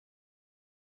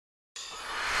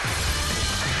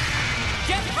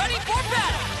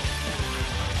battle!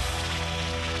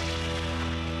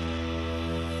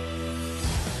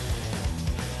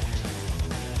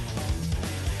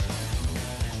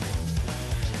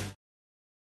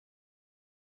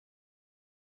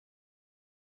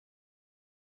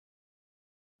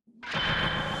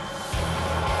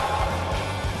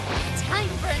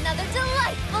 Time for another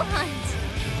delightful hunt!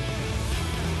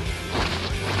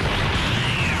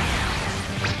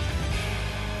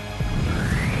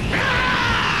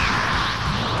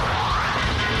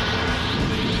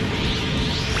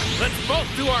 Let's both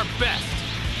do our best!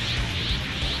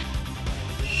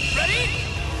 Ready?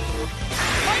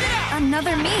 Fight it out!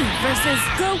 Another me versus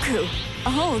Goku.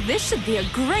 Oh, this should be a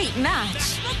great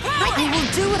match. I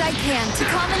will do what I can to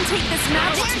commentate this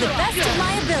match to the best of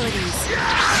my abilities.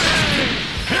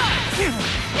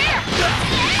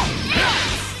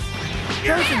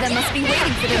 Both of them must be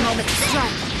waiting for their moment to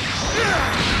strike.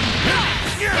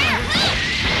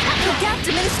 The gap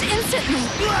diminished instantly.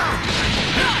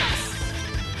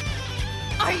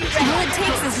 Are you ready? All it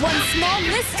takes is one small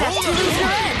misstep to lose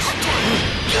their edge.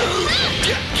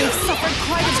 They've suffered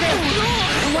quite a bit.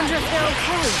 I wonder if they're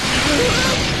okay.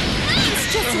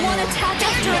 It's just one attack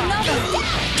after another.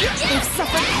 They've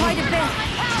suffered quite a bit.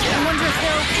 I wonder if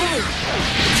they're okay.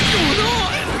 What's going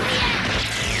on?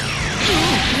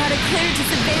 Not a clear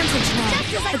disadvantage now,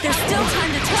 but there's still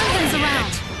time to turn things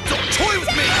around. Don't toy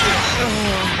with me!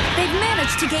 They've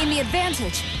managed to gain the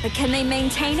advantage, but can they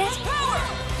maintain it?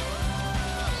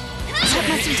 That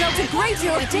must have dealt a great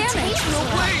deal of damage.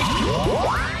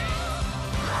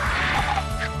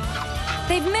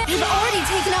 They've already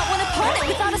taken out one opponent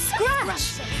without a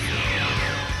scratch.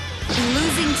 The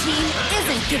losing team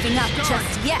isn't giving up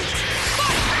just yet.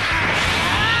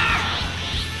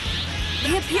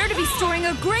 They appear to be storing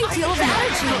a great deal of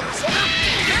energy.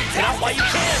 Get out while you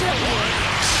can!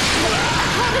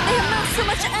 How did they amass so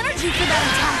much energy for that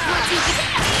attack?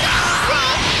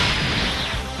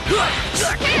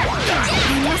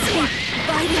 They must be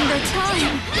biding their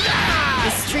time.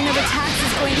 The string of attacks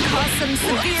is going to cause some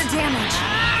severe damage.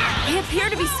 They appear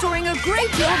to be storing a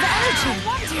great deal of energy. I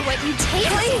wonder what you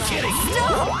taste. Please,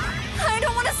 stop! I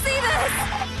don't want to see this!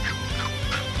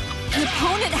 The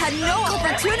opponent had no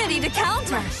opportunity to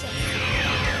counter.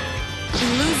 The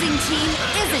losing team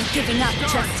isn't giving up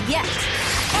just yet.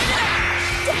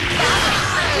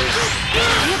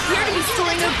 They appear to be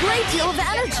storing a great deal of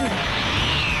energy.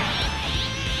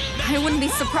 I wouldn't be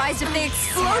surprised if they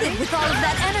exploded with all of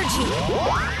that energy.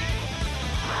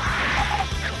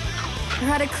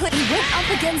 They're at a clip. He went up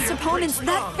against opponents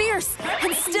that fierce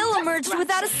and still emerged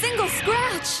without a single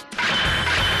scratch.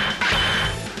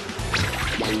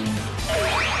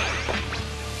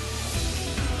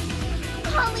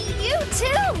 Only you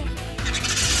too!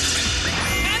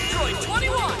 Android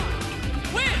 21!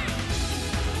 Win!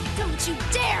 Don't you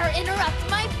dare interrupt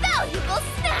my valuable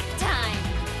snack time!